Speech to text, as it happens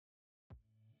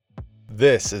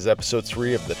This is episode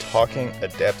 3 of the Talking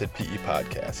Adapted PE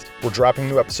podcast. We're dropping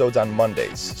new episodes on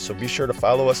Mondays, so be sure to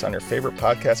follow us on your favorite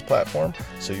podcast platform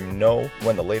so you know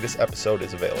when the latest episode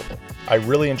is available. I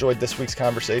really enjoyed this week's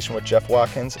conversation with Jeff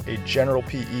Watkins, a general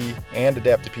PE and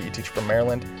adapted PE teacher from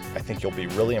Maryland. I think you'll be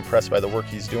really impressed by the work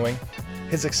he's doing.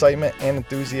 His excitement and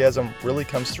enthusiasm really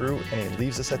comes through, and he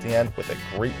leaves us at the end with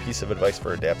a great piece of advice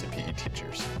for adapted PE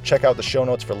teachers. Check out the show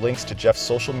notes for links to Jeff's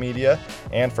social media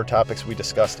and for topics we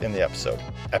discussed in the episode.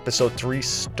 Episode 3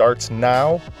 starts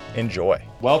now. Enjoy.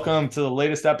 Welcome to the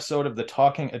latest episode of the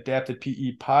Talking Adapted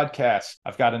PE podcast.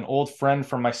 I've got an old friend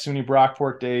from my SUNY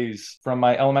Brockport days from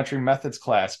my elementary methods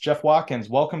class, Jeff Watkins.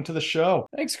 Welcome to the show.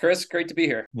 Thanks, Chris. Great to be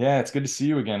here. Yeah, it's good to see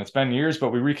you again. It's been years,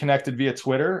 but we reconnected via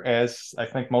Twitter, as I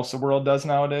think most of the world does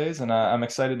nowadays, and I'm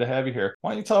excited to have you here.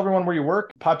 Why don't you tell everyone where you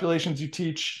work, populations you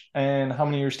teach, and how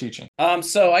many years teaching?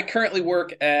 So I currently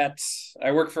work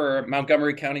for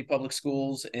Montgomery County Public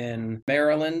Schools in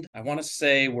Maryland. I want to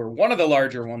say we're one of the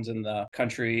larger ones in the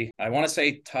country. I want to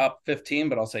say top 15,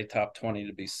 but I'll say top 20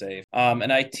 to be safe.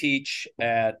 And I teach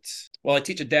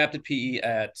adapted PE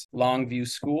at Longview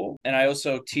School, and I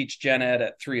also teach gen ed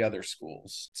at 3 other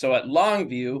schools. So at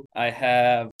Longview, I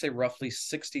have, say, roughly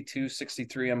 62,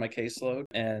 63 on my caseload,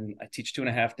 and I teach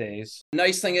 2.5 days.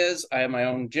 Nice thing is I have my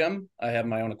own gym, I have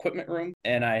my own equipment room,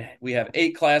 and we have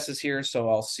 8 classes here, so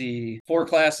I'll see 4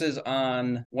 classes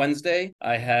on Wednesday.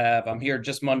 I'm here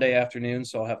just Monday afternoon,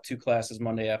 so I'll have 2 classes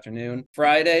Monday afternoon.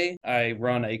 Friday, I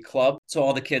run a club, so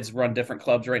all the kids run different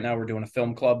clubs. Right now, we're doing a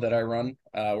film club that I run.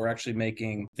 We're actually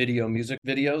making music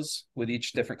videos with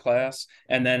each different class.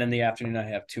 And then in the afternoon, I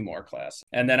have 2 more classes.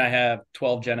 And then I have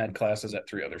 12 gen ed classes at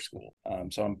 3 other schools.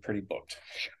 So I'm pretty booked.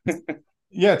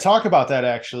 Yeah, talk about that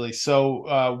actually.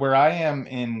 So where I am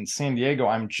in San Diego,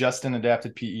 I'm just an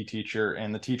adapted PE teacher,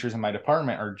 and the teachers in my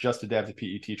department are just adapted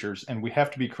PE teachers, and we have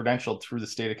to be credentialed through the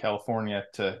state of California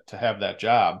to have that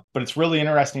job. But it's really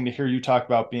interesting to hear you talk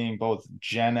about being both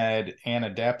gen ed and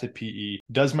adapted PE.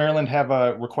 Does Maryland have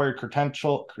a required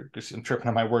credential? I'm tripping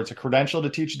on my words. A credential to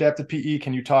teach adapted PE?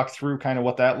 Can you talk through kind of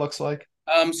what that looks like?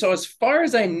 So as far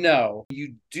as I know,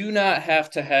 you do not have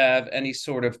to have any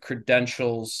sort of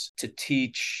credentials to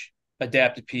teach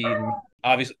adapted PE.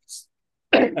 Obviously,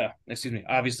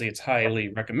 obviously it's highly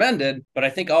recommended, but I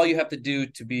think all you have to do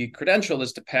to be credentialed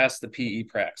is to pass the PE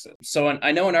praxis. So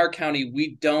I know in our county,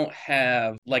 we don't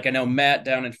have, like I know Matt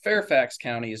down in Fairfax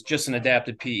County is just an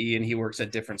adapted PE and he works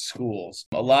at different schools.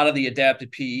 A lot of the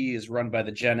adapted PE is run by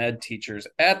the gen ed teachers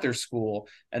at their school,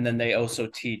 and then they also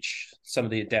teach some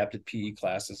of the adapted PE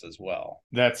classes as well.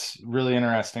 That's really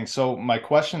interesting. So my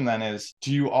question then is,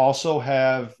 do you also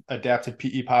have adapted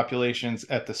PE populations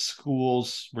at the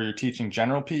schools where you're teaching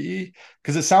general PE?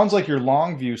 Because it sounds like your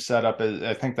Longview setup is,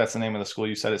 I think that's the name of the school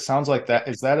you said. It sounds like that.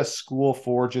 Is that a school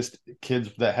for just kids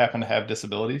that happen to have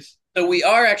disabilities? So we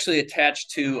are actually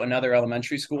attached to another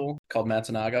elementary school called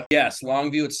Matsunaga. Yes,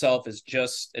 Longview itself is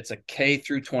it's a K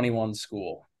through 21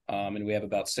 school. And we have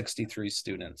about 63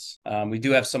 students. We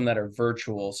do have some that are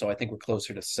virtual, so I think we're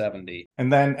closer to 70.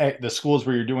 And then at the schools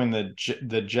where you're doing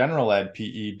the general ed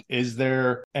PE, is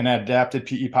there an adapted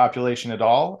PE population at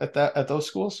all at those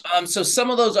schools? So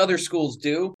some of those other schools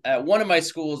do. At one of my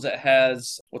schools that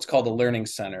has what's called a learning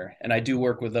center, and I do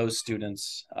work with those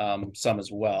students, some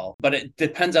as well. But it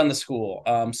depends on the school.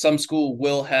 Some school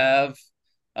will have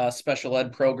special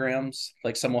ed programs,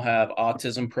 like some will have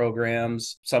autism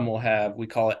programs, some will have, we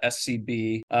call it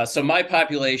SCB. So my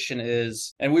population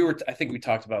is, and I think we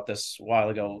talked about this a while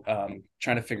ago,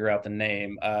 trying to figure out the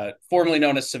name, formerly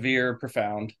known as severe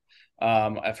profound.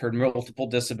 I've heard multiple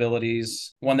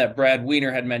disabilities. One that Brad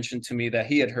Wiener had mentioned to me that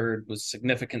he had heard was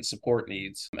significant support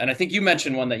needs. And I think you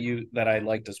mentioned one that I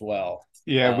liked as well.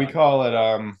 Yeah, we call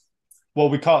it,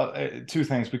 we call it 2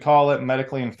 things. We call it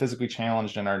medically and physically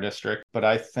challenged in our district, but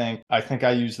I think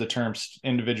I use the term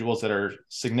individuals that are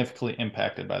significantly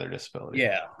impacted by their disability.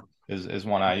 Yeah, is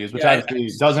one I use, which obviously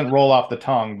doesn't roll off the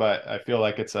tongue, but I feel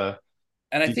like it's a.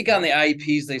 And I think on the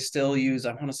IEPs they still use,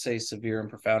 I want to say severe and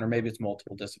profound, or maybe it's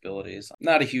multiple disabilities. I'm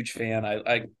not a huge fan.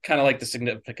 I kind of like the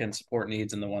significant support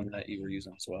needs and the one that you were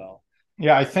using as well.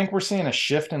 Yeah, I think we're seeing a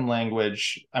shift in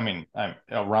language. I mean,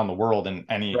 around the world in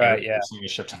any area, we're seeing a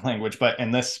shift in language. But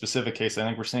in this specific case, I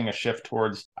think we're seeing a shift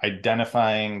towards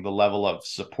identifying the level of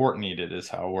support needed is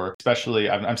how especially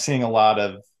I'm seeing a lot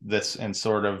of this in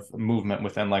sort of movement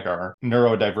within like our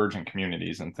neurodivergent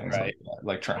communities and things like that.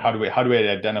 Like how do we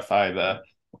identify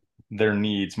their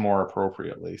needs more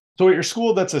appropriately? So at your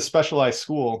school, that's a specialized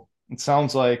school. It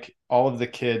sounds like all of the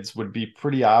kids would be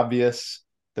pretty obvious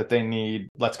that they need,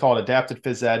 let's call it adapted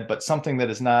phys ed, but something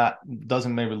that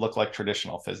doesn't maybe look like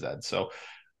traditional phys ed. So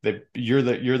You're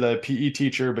the PE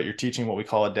teacher, but you're teaching what we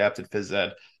call adapted phys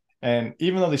ed. And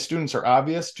even though these students are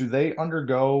obvious, do they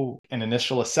undergo an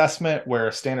initial assessment where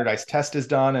a standardized test is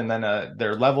done and then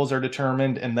their levels are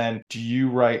determined? And then do you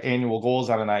write annual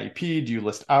goals on an IEP? Do you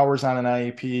list hours on an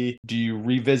IEP? Do you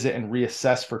revisit and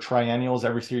reassess for triennials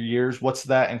every 3 years? What's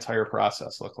that entire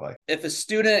process look like? If a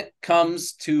student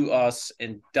comes to us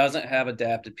and doesn't have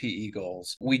adapted PE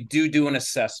goals, we do an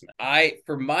assessment.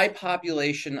 For my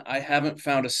population, I haven't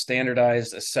found a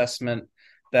standardized assessment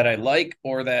that I like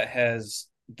or that has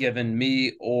given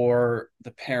me or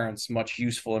the parents much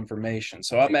useful information.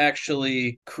 So I'm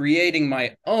actually creating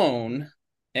my own,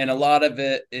 and a lot of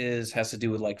it has to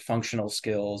do with like functional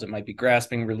skills. It might be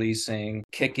grasping, releasing,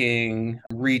 kicking,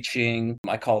 reaching.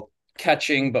 I call it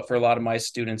catching, but for a lot of my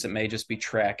students, it may just be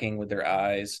tracking with their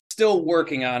eyes. Still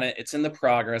working on it. It's in the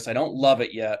progress. I don't love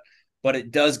it yet, but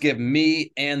it does give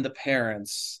me and the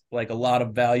parents like a lot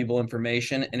of valuable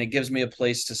information, and it gives me a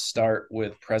place to start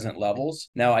with present levels.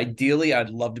 Now, ideally, I'd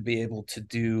love to be able to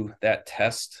do that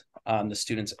test on the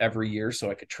students every year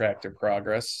so I could track their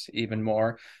progress even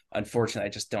more. Unfortunately, I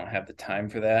just don't have the time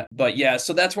for that. But yeah,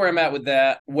 so that's where I'm at with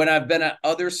that. When I've been at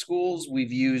other schools,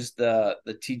 we've used the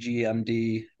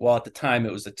TGMD. Well, at the time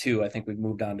it was the 2. I think we've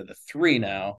moved on to the 3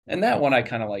 now. And that one I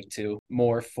kind of like too,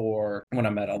 more for when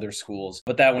I'm at other schools.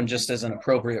 But that one just isn't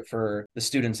appropriate for the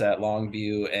students at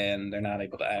Longview and they're not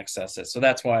able to access it. So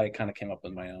that's why I kind of came up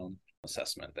with my own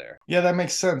assessment there. Yeah, that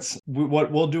makes sense.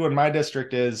 What we'll do in my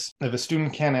district is if a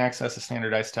student can access a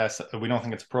standardized test, we don't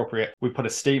think it's appropriate. We put a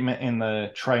statement in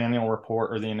the triennial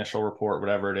report or the initial report,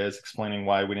 whatever it is, explaining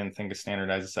why we didn't think a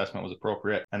standardized assessment was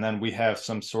appropriate. And then we have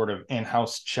some sort of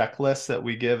in-house checklists that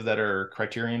we give that are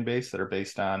criterion based, that are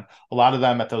based on a lot of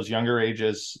them at those younger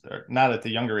ages, not at the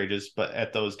younger ages, but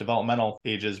at those developmental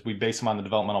ages, we base them on the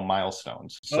developmental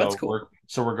milestones. Oh, that's cool.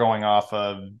 We're going off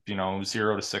of,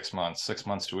 0 to 6 months, 6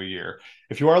 months to a year.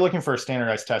 If you are looking for a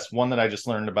standardized test, one that I just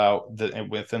learned about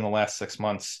within the last 6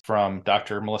 months from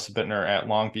Dr. Melissa Bittner at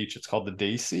Long Beach, it's called the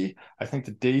DAISY. I think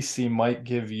the DAISY might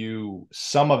give you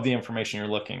some of the information you're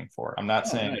looking for. I'm not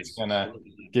saying it's going to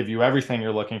give you everything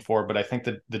you're looking for, but I think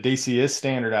that the DAISY is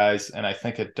standardized, and I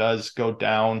think it does go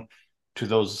down to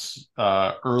those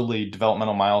early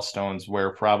developmental milestones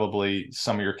where probably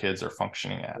some of your kids are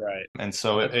functioning at. Right. And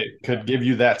so it could give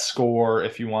you that score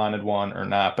if you wanted one or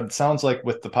not. But it sounds like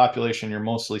with the population you're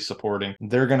mostly supporting,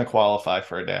 they're going to qualify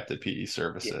for adapted PE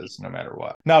services no matter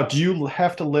what. Now, do you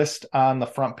have to list on the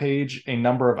front page a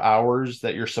number of hours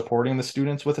that you're supporting the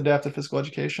students with adapted physical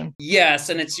education? Yes,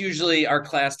 and it's usually our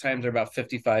class times are about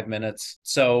 55 minutes.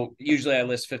 So usually I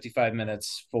list 55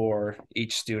 minutes for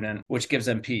each student, which gives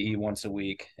them PE once a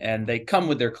week. And they come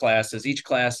with their classes. Each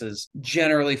class is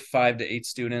generally 5 to 8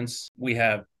 students. We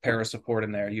have para support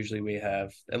in there. Usually we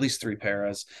have at least 3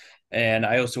 paras. And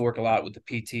I also work a lot with the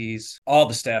PTs. All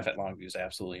the staff at Longview is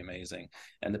absolutely amazing.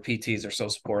 And the PTs are so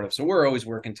supportive. So we're always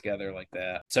working together like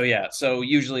that. So yeah, so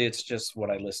usually it's just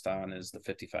what I list on is the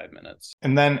 55 minutes.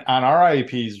 And then on our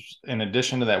IEPs, in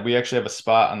addition to that, we actually have a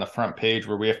spot on the front page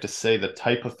where we have to say the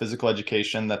type of physical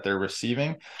education that they're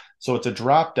receiving. So it's a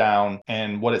drop down,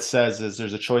 and what it says is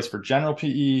there's a choice for general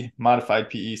PE, modified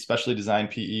PE, specially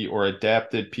designed PE, or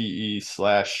adapted PE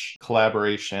 /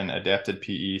 collaboration, adapted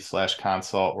PE /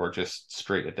 consult, or just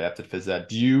straight adapted phys ed.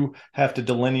 Do you have to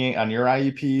delineate on your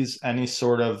IEPs any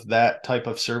sort of that type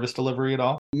of service delivery at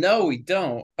all? No, we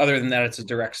don't. Other than that, it's a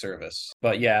direct service.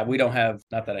 But yeah, we don't have,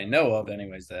 not that I know of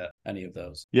anyways, that any of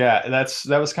those. Yeah,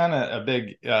 that was kind of a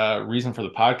big reason for the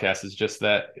podcast, is just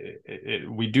that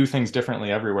we do things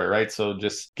differently everywhere, right? So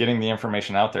just getting the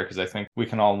information out there, because I think we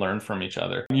can all learn from each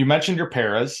other. You mentioned your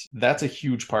paras. That's a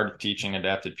huge part of teaching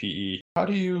adapted PE. How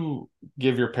do you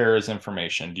give your paras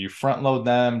information? Do you front load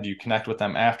them? Do you connect with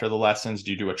them after the lessons?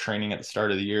 Do you do a training at the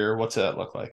start of the year? What's that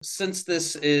look like? Since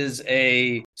this is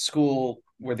a school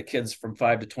where the kids from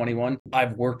 5 to 21,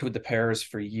 I've worked with the paras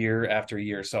for year after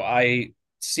year. So I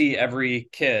see every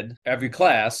kid, every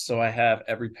class. So I have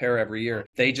every pair every year.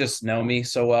 They just know me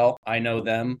so well. I know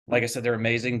them. Like I said, they're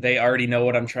amazing. They already know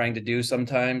what I'm trying to do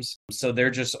sometimes. So they're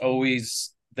just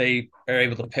always, they are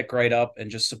able to pick right up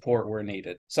and just support where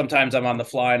needed. Sometimes I'm on the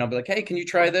fly and I'll be like, hey, can you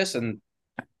try this? And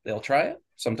they'll try it.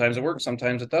 Sometimes it works.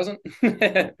 Sometimes it doesn't.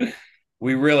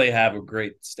 We really have a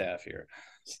great staff here.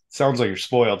 Sounds like you're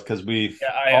spoiled, because we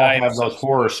all have those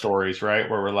horror stories, right?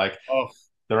 Where we're like,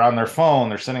 they're on their phone,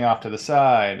 they're sitting off to the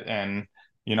side, and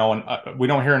we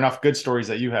don't hear enough good stories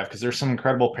that you have, because there's some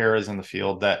incredible paras in the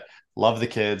field that love the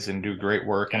kids and do great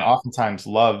work, and oftentimes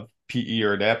love PE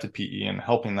or adapted PE and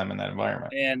helping them in that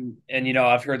environment. And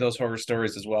I've heard those horror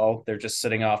stories as well. They're just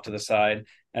sitting off to the side,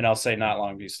 and I'll say not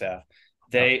Longview staff.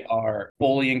 They are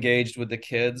fully engaged with the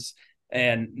kids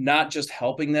and not just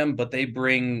helping them, but they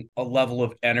bring a level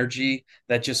of energy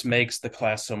that just makes the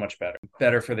class so much better.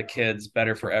 Better for the kids,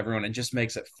 better for everyone, and just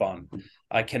makes it fun.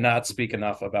 I cannot speak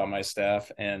enough about my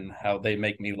staff and how they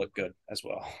make me look good as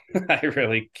well. I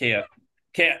really can't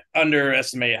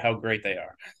underestimate how great they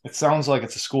are. It sounds like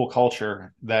it's a school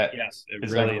culture that Yes, it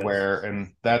is really everywhere, is.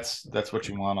 and that's what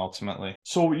you want ultimately.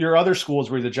 So your other schools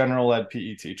were the general ed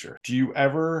PE teacher. Do you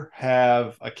ever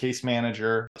have a case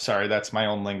manager? Sorry, that's my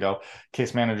own lingo.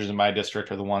 Case managers in my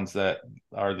district are the ones that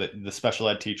are the special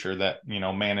ed teacher that,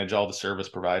 manage all the service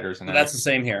providers and So that's everything. the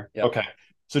same here. Yep. Okay.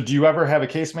 So do you ever have a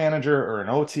case manager or an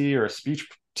OT or a speech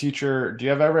teacher? Do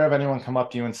you ever have anyone come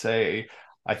up to you and say,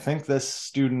 I think this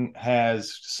student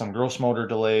has some gross motor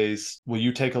delays. Will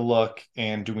you take a look,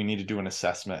 and do we need to do an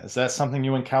assessment? Is that something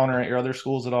you encounter at your other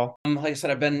schools at all? Like I said,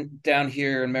 I've been down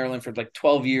here in Maryland for like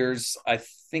 12 years. I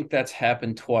think that's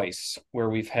happened twice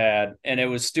where we've had, and it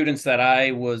was students that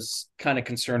I was kind of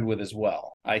concerned with as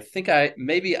well. I think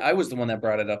maybe I was the one that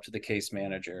brought it up to the case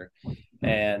manager.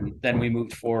 And then we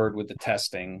moved forward with the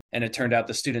testing, and it turned out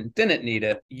the student didn't need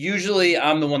it. Usually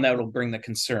I'm the one that will bring the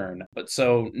concern. But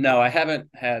so, no, I haven't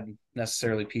had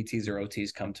necessarily PTs or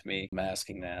OTs come to me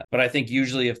asking that. But I think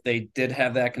usually if they did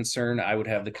have that concern, I would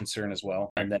have the concern as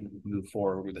well, and then move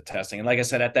forward with the testing. And like I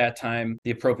said, at that time, the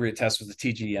appropriate test was the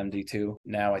TGMD2.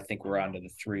 Now I think we're on to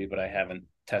the 3, but I haven't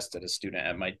tested a student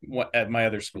at my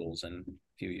other schools in a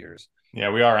few years. Yeah,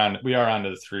 we are on to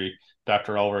the 3.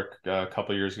 Dr. Ulrich a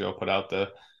couple of years ago put out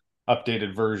the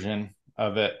updated version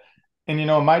of it. And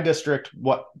in my district,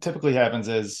 what typically happens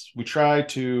is we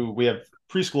have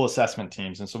preschool assessment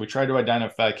teams, and so we try to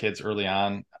identify kids early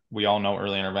on. We all know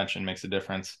early intervention makes a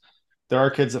difference. There are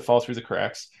kids that fall through the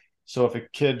cracks. So if a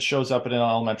kid shows up at an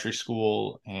elementary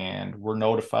school and we're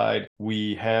notified,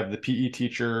 we have the PE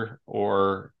teacher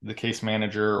or the case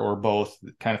manager or both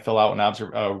kind of fill out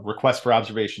a request for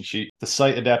observation sheet. The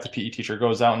site adapted PE teacher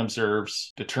goes out and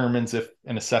observes, determines if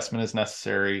an assessment is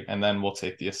necessary, and then we'll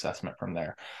take the assessment from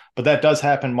there. But that does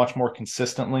happen much more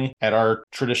consistently at our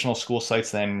traditional school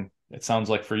sites than it sounds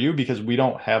like for you, because we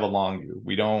don't have a long view.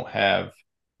 We don't have,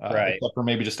 Right. except for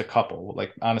maybe just a couple,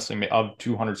 like honestly, of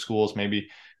 200 schools, maybe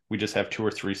we just have 2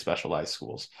 or 3 specialized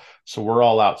schools. So we're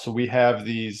all out. So we have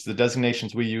the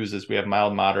designations we use is we have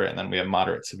mild, moderate, and then we have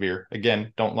moderate, severe.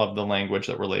 Again, don't love the language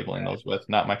that we're labeling those with.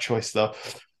 Not my choice though.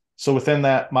 So within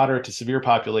that moderate to severe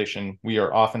population, we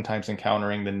are oftentimes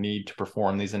encountering the need to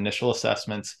perform these initial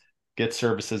assessments, get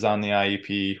services on the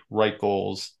IEP, write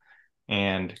goals,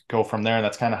 and go from there. And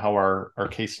that's kind of how our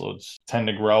caseloads tend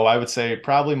to grow. I would say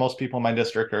probably most people in my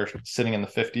district are sitting in the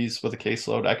 50s with a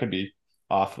caseload. I could be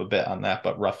off a bit on that,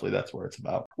 but roughly that's where it's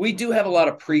about. We do have a lot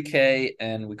of pre-K,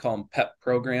 and we call them PEP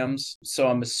programs. So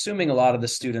I'm assuming a lot of the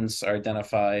students are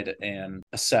identified and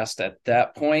assessed at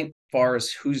that point. As far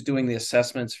as who's doing the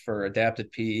assessments for adapted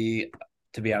PE,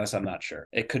 to be honest, I'm not sure.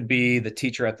 It could be the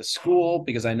teacher at the school,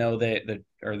 because I know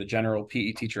or the general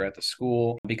PE teacher at the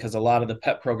school, because a lot of the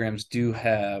PEP programs do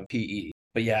have PE.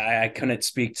 But yeah, I couldn't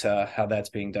speak to how that's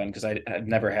being done because I've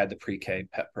never had the pre-K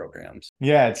PEP programs.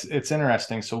 Yeah, it's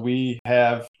interesting. So we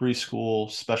have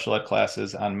preschool special ed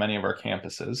classes on many of our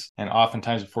campuses. And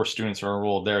oftentimes before students are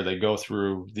enrolled there, they go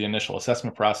through the initial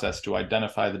assessment process to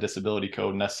identify the disability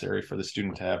code necessary for the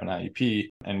student to have an IEP.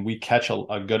 And we catch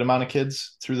a good amount of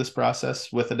kids through this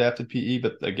process with adapted PE.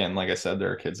 But again, like I said,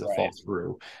 there are kids that fall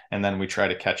through. And then we try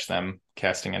to catch them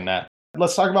casting a net.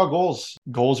 Let's talk about goals.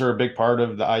 Goals are a big part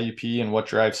of the IEP and what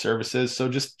drives services. So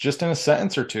just in a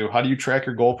sentence or two, how do you track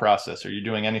your goal process? Are you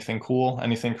doing anything cool,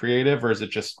 anything creative, or is it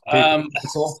just paper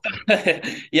pencil?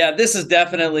 Yeah, this is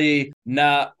definitely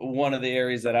not one of the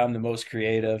areas that I'm the most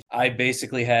creative. I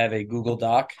basically have a Google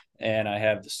Doc, and I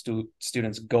have the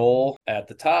student's goal at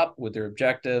the top with their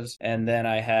objectives, and then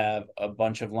I have a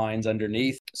bunch of lines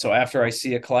underneath. So after I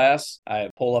see a class, I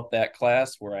pull up that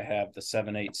class where I have the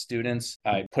 7-8 students.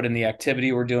 I put in the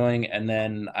activity we're doing, and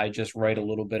then I just write a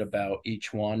little bit about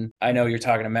each one. I know you're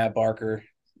talking to Matt Barker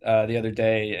the other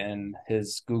day and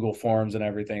his Google Forms and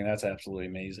everything. That's absolutely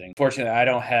amazing. Fortunately, I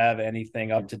don't have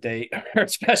anything up to date or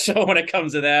special when it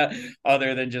comes to that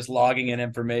other than just logging in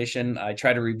information. I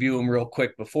try to review them real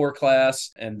quick before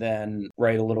class and then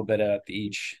write a little bit at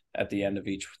the end of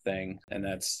each thing. And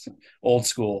that's old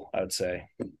school, I would say.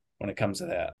 when it comes to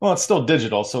that. Well, it's still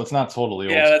digital, so it's not totally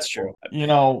old Yeah, that's school. true. You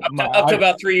know, Up to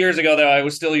about 3 years ago, though, I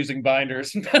was still using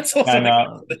binders and pencils I when it know,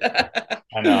 comes to that.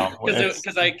 I know.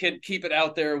 Because I could keep it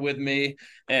out there with me,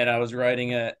 and I was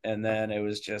writing it, and then it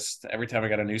was just every time I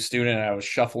got a new student, I was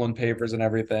shuffling papers and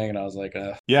everything, and I was like,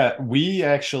 Yeah, we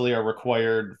actually are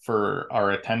required for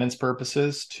our attendance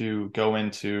purposes to go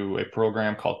into a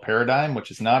program called Paradigm,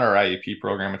 which is not our IEP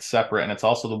program. It's separate, and it's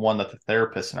also the one that the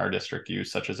therapists in our district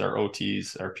use, such as our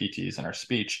OTs, our PTs, and our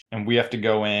speech. And we have to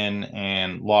go in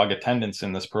and log attendance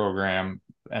in this program.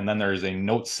 And then there's a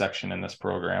notes section in this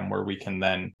program where we can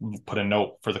then put a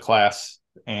note for the class.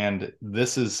 And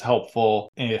this is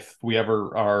helpful if we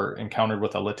ever are encountered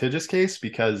with a litigious case,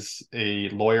 because a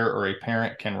lawyer or a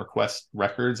parent can request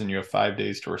records and you have 5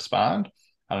 days to respond.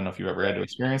 I don't know if you've ever had to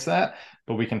experience that,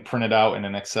 but we can print it out in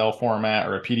an Excel format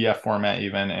or a PDF format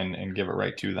even, and give it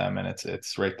right to them. And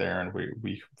it's right there, and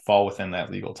we fall within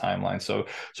that legal timeline. So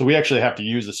we actually have to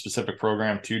use a specific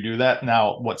program to do that.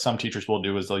 Now, what some teachers will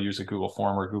do is they'll use a Google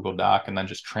form or Google Doc and then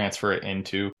just transfer it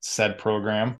into said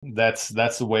program. That's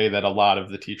the way that a lot of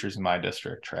the teachers in my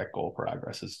district track goal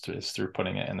progress is through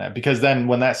putting it in that, because then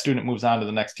when that student moves on to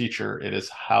the next teacher, it is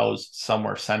housed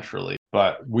somewhere centrally.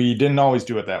 But we didn't always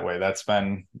do it that way.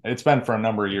 It's been for a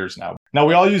number of years now. Now,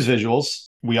 we all use visuals.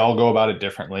 We all go about it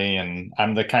differently. And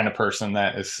I'm the kind of person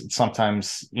that is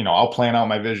sometimes, I'll plan out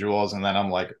my visuals and then I'm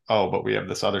like, oh, but we have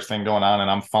this other thing going on,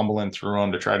 and I'm fumbling through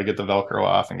them to try to get the Velcro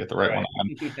off and get the right one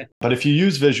on. But if you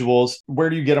use visuals, where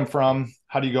do you get them from?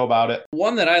 How do you go about it?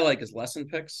 One that I like is Lesson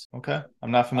Picks. Okay.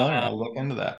 I'm not familiar. I'll look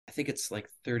into that. I think it's like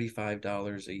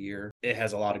 $35 a year. It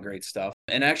has a lot of great stuff.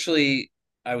 And actually,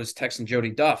 I was texting Jody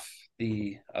Duff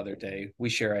the other day. We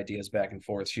share ideas back and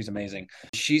forth. She's amazing.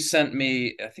 She sent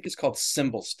me, I think it's called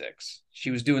Symbol Sticks.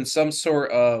 She was doing some sort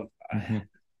of,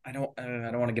 I don't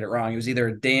want to get it wrong. It was either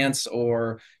a dance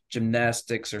or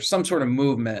gymnastics or some sort of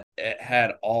movement. It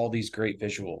had all these great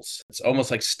visuals. It's almost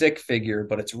like stick figure,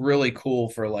 but it's really cool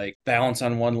for like balance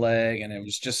on one leg. And it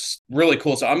was just really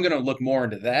cool. So I'm going to look more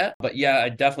into that. But yeah, I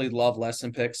definitely love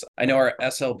Lesson Picks. I know our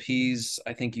SLPs,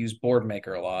 I think, use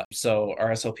Boardmaker a lot. So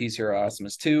our SLPs here are awesome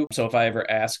as too. So if I ever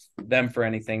ask them for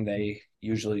anything, they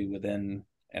usually within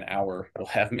an hour will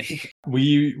have me. We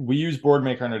use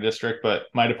Boardmaker in our district, but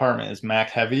my department is Mac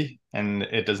heavy and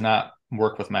it does not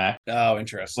work with Mac. Oh,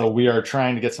 interesting. So we are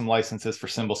trying to get some licenses for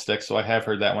Symbol Sticks. So I have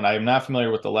heard that one. I am not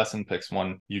familiar with the Lesson Picks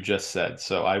one you just said.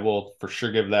 So I will for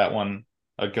sure give that one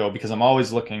a go, because I'm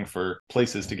always looking for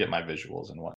places to get my visuals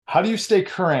and what. How do you stay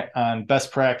current on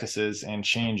best practices and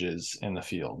changes in the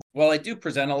field? Well, I do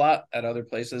present a lot at other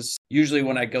places. Usually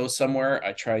when I go somewhere,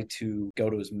 I try to go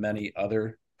to as many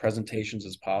other presentations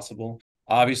as possible.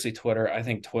 Obviously, Twitter. I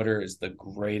think Twitter is the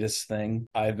greatest thing.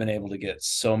 I've been able to get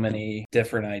so many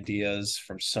different ideas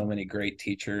from so many great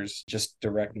teachers, just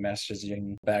direct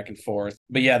messaging back and forth.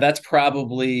 But yeah, that's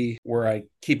probably where I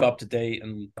keep up to date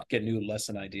and get new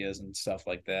lesson ideas and stuff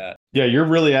like that. Yeah, you're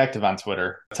really active on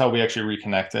Twitter. That's how we actually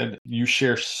reconnected. You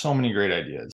share so many great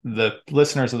ideas. The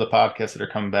listeners of the podcast that are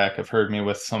coming back have heard me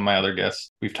with some of my other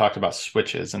guests. We've talked about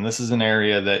switches, and this is an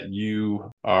area that you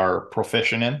are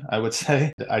proficient in, I would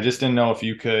say. I just didn't know if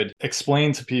you could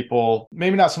explain to people,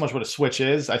 maybe not so much what a switch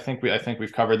is. I think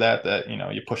we've covered that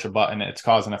you push a button, it's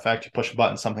cause and effect. You push a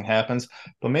button, something happens.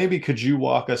 But maybe could you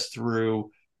walk us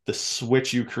through the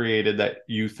switch you created that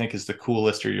you think is the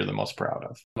coolest or you're the most proud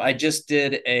of? I just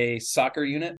did a soccer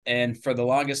unit, and for the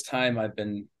longest time, I've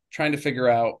been trying to figure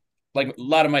out, like, a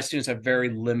lot of my students have very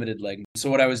limited leg. So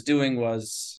what I was doing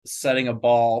was setting a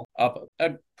ball up.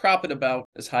 I'd prop it about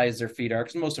as high as their feet are,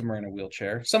 because most of them are in a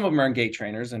wheelchair. Some of them are in gait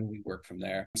trainers, and we work from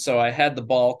there. So I had the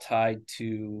ball tied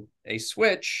to a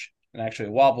switch, and actually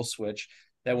a wobble switch,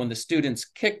 that when the students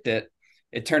kicked it,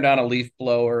 it turned on a leaf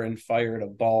blower and fired a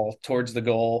ball towards the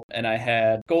goal. And I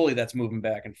had a goalie that's moving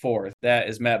back and forth. That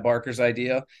is Matt Barker's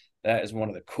idea. That is one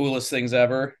of the coolest things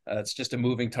ever. It's just a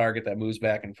moving target that moves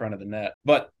back in front of the net.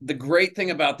 But the great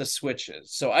thing about the switch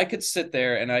is, so I could sit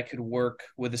there and I could work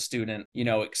with a student,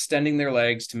 extending their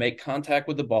legs to make contact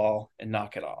with the ball and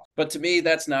knock it off. But to me,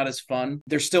 that's not as fun.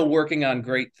 They're still working on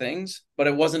great things, but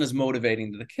it wasn't as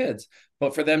motivating to the kids.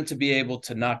 But for them to be able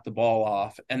to knock the ball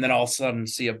off and then all of a sudden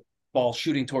see a ball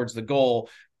shooting towards the goal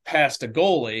past a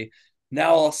goalie,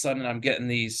 now all of a sudden I'm getting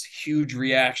these huge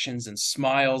reactions and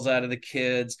smiles out of the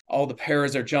kids. All the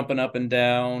paras are jumping up and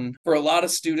down. For a lot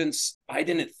of students I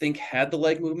didn't think had the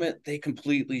leg movement, they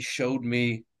completely showed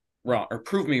me wrong or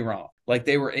proved me wrong. Like,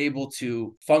 they were able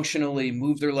to functionally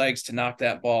move their legs to knock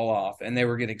that ball off, and they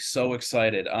were getting so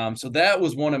excited. So that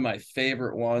was one of my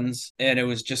favorite ones, and it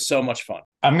was just so much fun.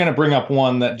 I'm going to bring up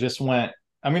one that just went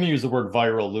I'm going to use the word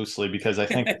viral loosely because I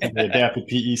think in the adapted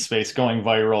PE space, going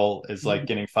viral is like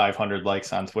getting 500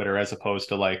 likes on Twitter as opposed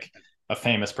to like a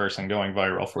famous person going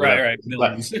viral for Right, whatever. right,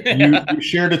 But millions. you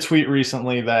shared a tweet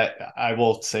recently that I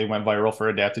will say went viral for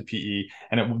adapted PE,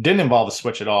 and it didn't involve a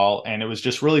switch at all. And it was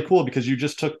just really cool because you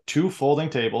just took two folding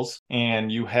tables and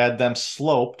you had them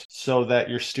sloped so that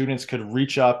your students could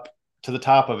reach up to the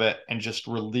top of it and just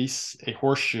release a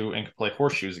horseshoe and play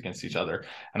horseshoes against each other.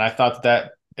 And I thought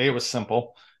that A, it was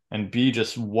simple, and B,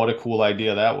 just what a cool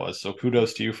idea that was. So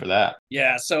kudos to you for that.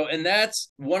 Yeah. So, and that's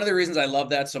one of the reasons I love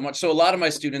that so much. So, a lot of my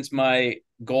students, my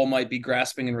goal might be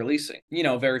grasping and releasing,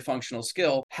 very functional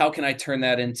skill. How can I turn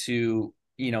that into,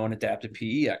 an adaptive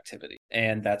PE activity?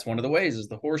 And that's one of the ways is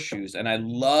the horseshoes. And I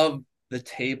love the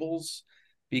tables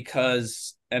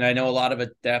because, and I know a lot of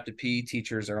adaptive PE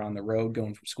teachers are on the road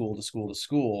going from school to school to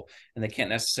school, and they can't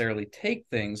necessarily take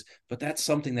things, but that's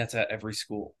something that's at every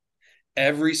school.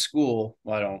 Every school,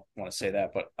 well, I don't want to say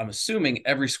that, but I'm assuming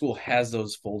every school has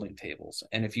those folding tables.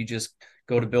 And if you just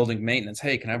go to building maintenance,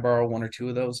 hey, can I borrow one or two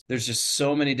of those? There's just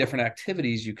so many different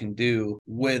activities you can do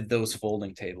with those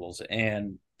folding tables.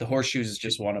 And the horseshoes is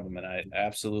just one of them. And I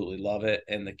absolutely love it.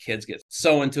 And the kids get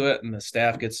so into it and the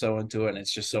staff gets so into it. And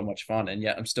it's just so much fun. And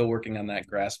yet I'm still working on that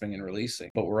grasping and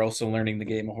releasing, but we're also learning the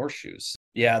game of horseshoes.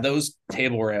 Yeah, those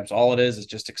table ramps, all it is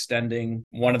just extending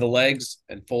one of the legs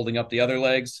and folding up the other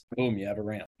legs. Boom, you have a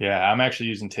ramp. Yeah, I'm actually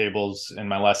using tables in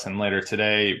my lesson later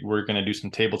today. We're going to do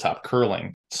some tabletop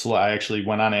curling. So I actually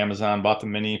went on Amazon, bought the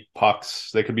mini pucks.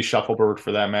 They could be shuffleboard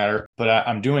for that matter. But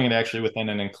I'm doing it actually within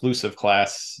an inclusive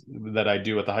class that I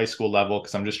do at the high school level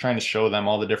because I'm just trying to show them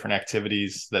all the different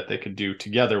activities that they could do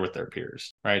together with their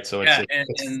peers, right? So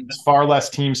it's far less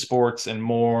team sports and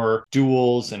more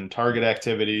duels and target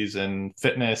activities and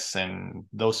fitness and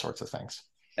those sorts of things.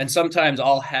 And sometimes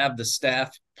I'll have the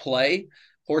staff play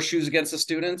horseshoes against the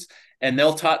students, and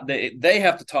they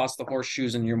have to toss the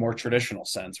horseshoes in your more traditional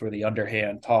sense, where the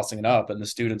underhand tossing it up and the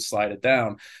students slide it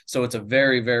down. So it's a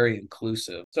very, very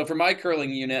inclusive. So for my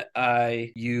curling unit,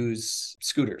 I use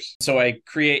scooters. So I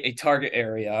create a target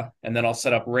area, and then I'll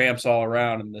set up ramps all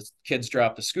around, and the kids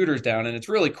drop the scooters down, and it's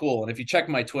really cool. And if you check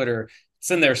my Twitter,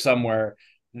 it's in there somewhere.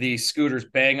 The scooters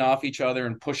bang off each other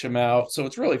and push them out. So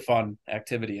it's really fun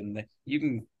activity, and you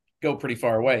can go pretty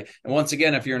far away. And once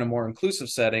again, if you're in a more inclusive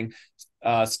setting,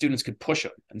 students could push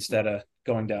them instead of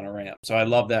going down a ramp. So I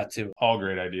love that too. All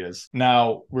great ideas.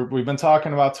 Now, we've been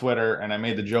talking about Twitter, and I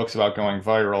made the jokes about going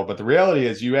viral, but the reality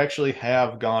is you actually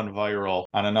have gone viral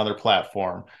on another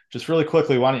platform. Just really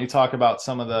quickly, why don't you talk about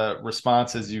some of the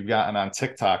responses you've gotten on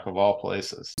TikTok of all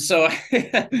places? So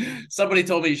somebody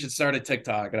told me you should start a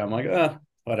TikTok, and I'm like,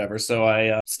 whatever. So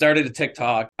I started a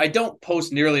TikTok. I don't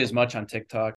post nearly as much on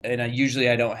TikTok, and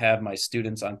I don't have my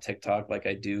students on TikTok like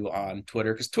I do on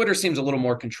Twitter, because Twitter seems a little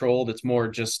more controlled. It's more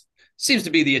just seems to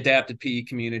be the adapted PE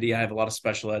community. I have a lot of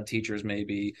special ed teachers,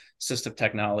 maybe assistive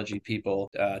technology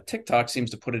people. TikTok seems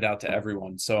to put it out to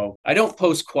everyone. So I don't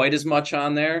post quite as much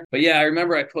on there. But yeah, I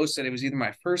remember I posted, it was either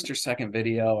my first or second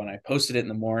video, and I posted it in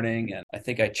the morning. And I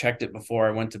think I checked it before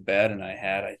I went to bed, and I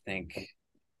had,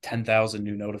 10,000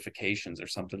 new notifications or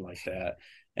something like that.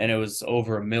 And it was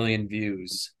over 1 million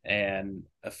views. And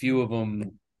a few of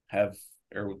them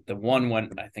or the one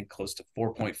went, I think, close to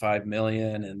 4.5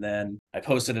 million. And then I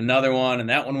posted another one,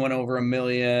 and that one went over 1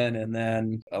 million. And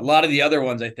then a lot of the other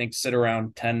ones, I think, sit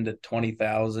around 10 to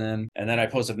 20,000. And then I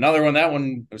posted another one. That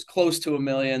one was close to 1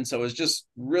 million. So it was just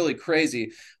really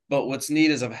crazy. But what's neat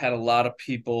is I've had a lot of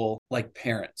people, like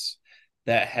parents,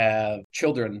 that have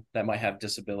children that might have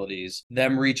disabilities.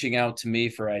 Them reaching out to me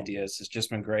for ideas has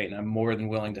just been great. And I'm more than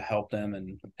willing to help them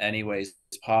in any ways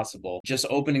possible. Just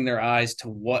opening their eyes to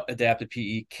what adaptive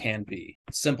PE can be.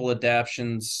 Simple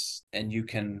adaptions, and you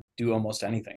can do almost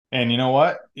anything. And you know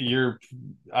what?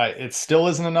 It still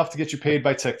isn't enough to get you paid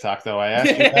by TikTok, though. I asked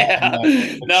you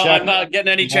that. No, I'm not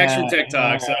getting any checks from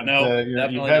TikTok. So no,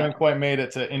 you haven't quite made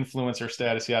it to influencer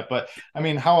status yet. But I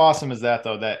mean, how awesome is that,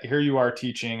 though? That here you are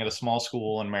teaching at a small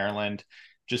school in Maryland,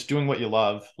 just doing what you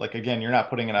love. Like, again, you're not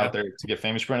putting it out there to get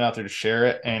famous, putting it out there to share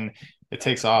it, and it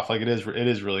takes off. Like, it is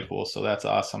really cool. So that's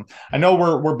awesome. I know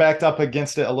we're backed up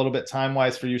against it a little bit time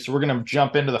wise for you, so we're gonna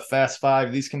jump into the fast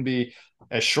five. These can be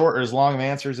as short or as long of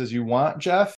answers as you want,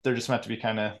 Jeff. They're just meant to be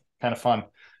kind of fun.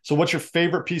 So what's your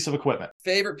favorite piece of equipment?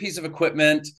 Favorite piece of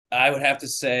equipment, I would have to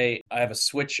say I have a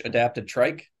Switch adapted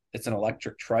trike. It's an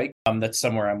electric trike. That's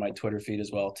somewhere on my Twitter feed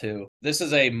as well, too. This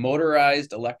is a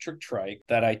motorized electric trike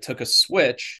that I took a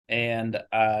switch and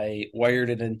I wired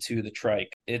it into the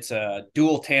trike. It's a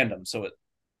dual tandem, so it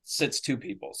sits two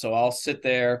people. So I'll sit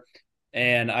there,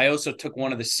 and I also took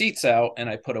one of the seats out and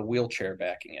I put a wheelchair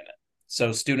backing in it.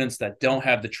 So students that don't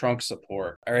have the trunk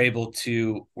support we're able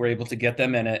to get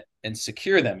them in it and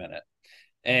secure them in it.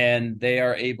 And they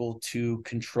are able to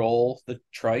control the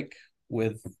trike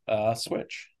with a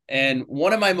switch. And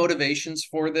one of my motivations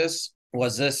for this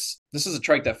was this is a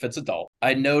trike that fits adult.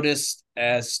 I noticed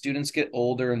as students get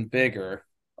older and bigger,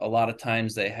 a lot of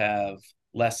times they have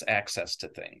less access to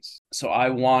things. So I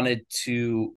wanted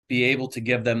to be able to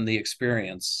give them the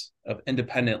experience of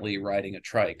independently riding a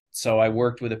trike. So I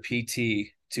worked with a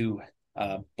PT to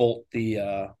bolt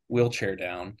the wheelchair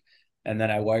down, and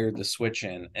then I wired the switch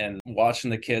in. And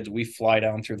watching the kids, we fly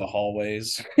down through the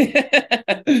hallways.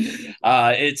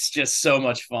 It's just so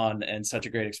much fun and such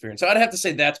a great experience. So I'd have to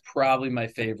say that's probably my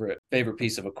favorite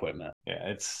piece of equipment. Yeah,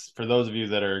 it's for those of you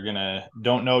that are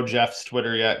don't know Jeff's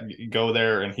Twitter yet, go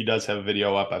there, and he does have a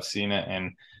video up. I've seen it,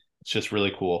 and it's just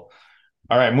really cool.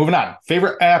 All right, moving on.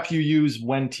 Favorite app you use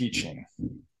when teaching?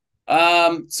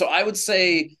 So I would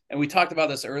say, and we talked about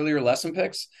this earlier, Lesson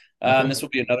Picks. Okay. This will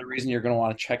be another reason you're going to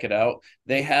want to check it out.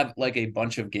 They have like a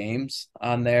bunch of games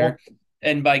on there. Cool.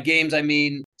 And by games, I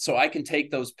mean, so I can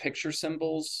take those picture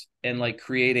symbols and like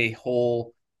create a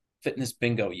whole fitness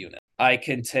bingo unit. I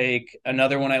can take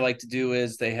another one I like to do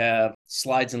is they have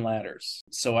slides and ladders.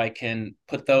 So I can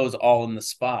put those all in the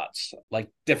spots, like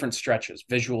different stretches,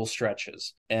 visual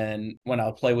stretches. And when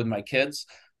I'll play with my kids,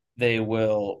 they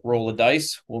will roll a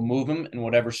dice, we'll move them, and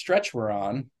whatever stretch we're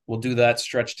on, we'll do that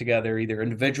stretch together either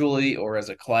individually or as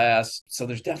a class. So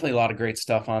there's definitely a lot of great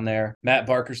stuff on there. Matt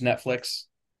Barker's Netflix.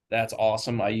 That's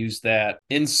awesome. I use that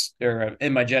in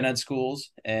my gen ed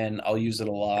schools, and I'll use it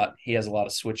a lot. He has a lot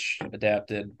of switch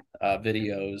adapted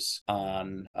videos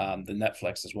on the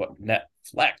Netflix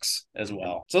as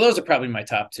well. So those are probably my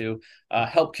top two.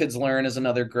 Help Kids Learn is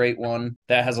another great one.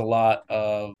 That has a lot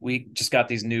of, we just got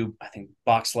these new, I think,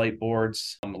 box light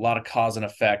boards, a lot of cause and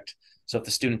effect. So if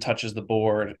the student touches the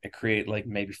board, it create like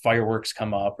maybe fireworks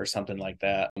come up or something like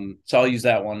that. So I'll use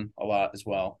that one a lot as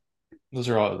well. Those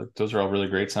are all really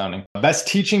great sounding. Best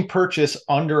teaching purchase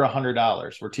under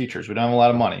 $100. We're teachers. We don't have a lot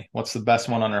of money. What's the best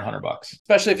one under $100?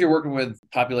 Especially if you're working with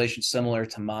populations similar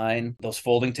to mine, those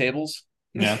folding tables.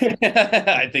 Yeah.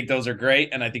 I think those are great,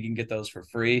 and I think you can get those for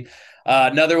free.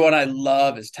 Another one I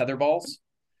love is tether balls.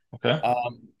 Okay.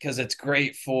 Because it's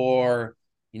great for,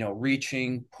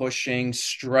 reaching, pushing,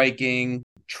 striking,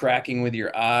 tracking with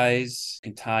your eyes. You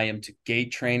can tie them to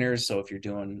gait trainers. So if you're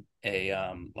doing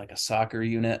like a soccer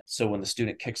unit, so when the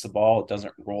student kicks the ball, it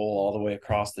doesn't roll all the way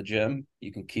across the gym.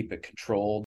 You can keep it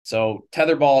controlled. So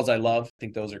tether balls, I love. I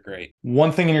think those are great.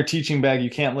 One thing in your teaching bag you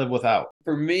can't live without.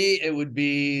 For me, it would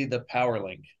be the power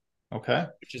link. Okay.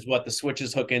 Which is what the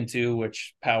switches hook into,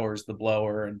 which powers the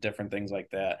blower and different things like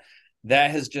that.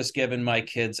 That has just given my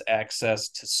kids access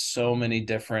to so many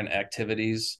different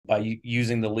activities by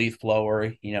using the leaf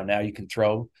blower. Now you can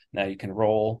throw, now you can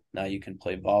roll, now you can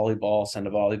play volleyball, send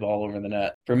a volleyball over the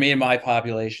net. For me and my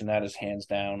population, that is hands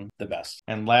down the best.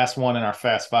 And last one in our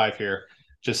Fast Five here,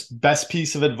 just best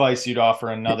piece of advice you'd offer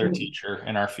another teacher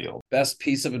in our field. Best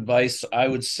piece of advice, I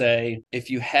would say,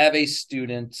 if you have a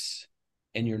student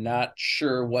and you're not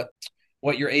sure what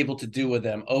you're able to do with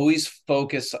them, always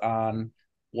focus on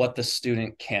what the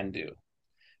student can do.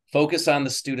 Focus on the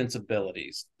student's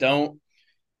abilities. Don't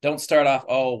start off,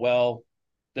 oh, well,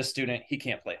 this student, he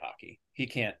can't play hockey. He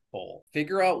can't bowl.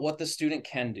 Figure out what the student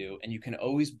can do, and you can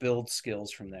always build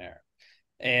skills from there.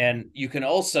 And you can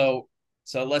also,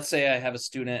 so let's say I have a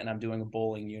student and I'm doing a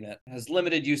bowling unit, has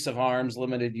limited use of arms,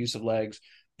 limited use of legs,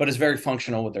 but is very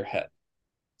functional with their head.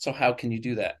 So how can you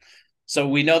do that? So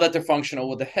we know that they're functional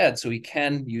with the head, so he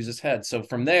can use his head. So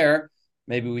from there,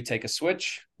 maybe we take a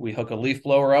switch, we hook a leaf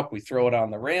blower up, we throw it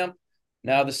on the ramp.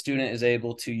 Now the student is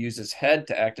able to use his head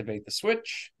to activate the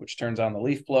switch, which turns on the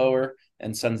leaf blower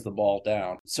and sends the ball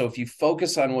down. So if you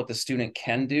focus on what the student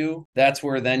can do, that's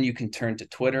where then you can turn to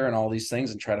Twitter and all these things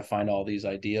and try to find all these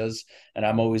ideas. And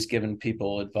I'm always giving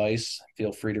people advice.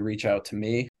 Feel free to reach out to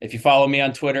me. If you follow me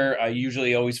on Twitter, I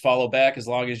usually always follow back as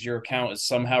long as your account is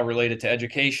somehow related to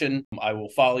education. I will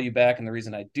follow you back. And the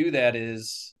reason I do that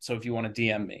is so if you want to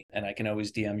DM me, and I can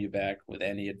always DM you back with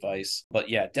any advice. But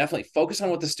yeah, definitely focus on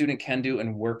what the student can do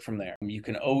and work from there. You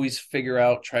can always figure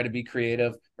out, try to be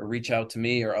creative, or reach out to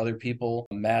me or other people.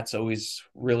 Matt's always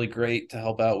really great to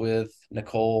help out with.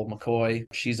 Nicole McCoy,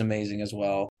 she's amazing as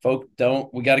well.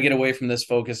 We got to get away from this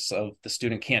focus of the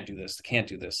student can't do this, can't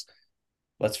do this.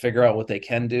 Let's figure out what they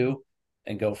can do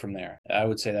and go from there. I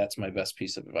would say that's my best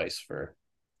piece of advice for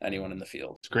anyone in the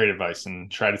field. It's great advice,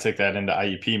 and try to take that into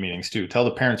IEP meetings too. Tell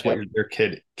the parents what their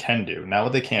kid can do, not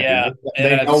what they can't do.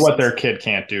 They know what their kid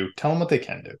can't do. Tell them what they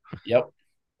can do. Yep,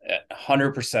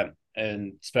 100%.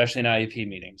 And especially in IEP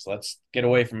meetings, let's get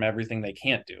away from everything they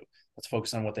can't do. let's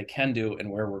focus on what they can do and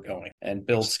where we're going and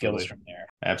build skills from there.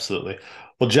 Absolutely.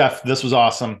 Well, Jeff, this was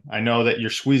awesome. I know that you're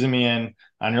squeezing me in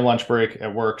on your lunch break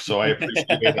at work, so I appreciate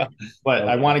it. But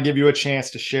I want to give you a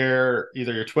chance to share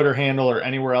either your Twitter handle or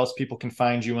anywhere else people can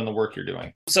find you and the work you're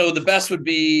doing. So the best would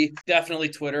be definitely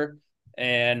Twitter.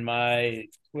 And my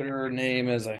Twitter name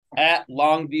is at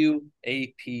Longview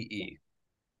APE.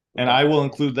 And I will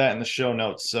include that in the show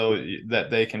notes so that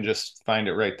they can just find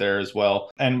it right there as well.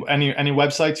 And any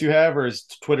websites you have, or is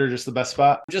Twitter just the best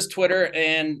spot? Just Twitter,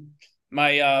 and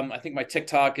my I think my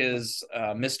TikTok is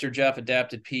Mr. Jeff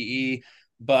Adapted PE.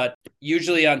 But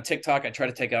usually on TikTok, I try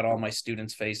to take out all my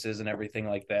students' faces and everything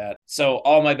like that. So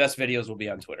all my best videos will be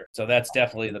on Twitter. So that's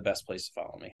definitely the best place to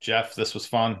follow me. Jeff, this was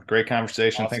fun. Great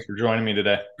conversation. Awesome. Thanks for joining me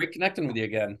today. Great connecting with you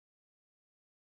again.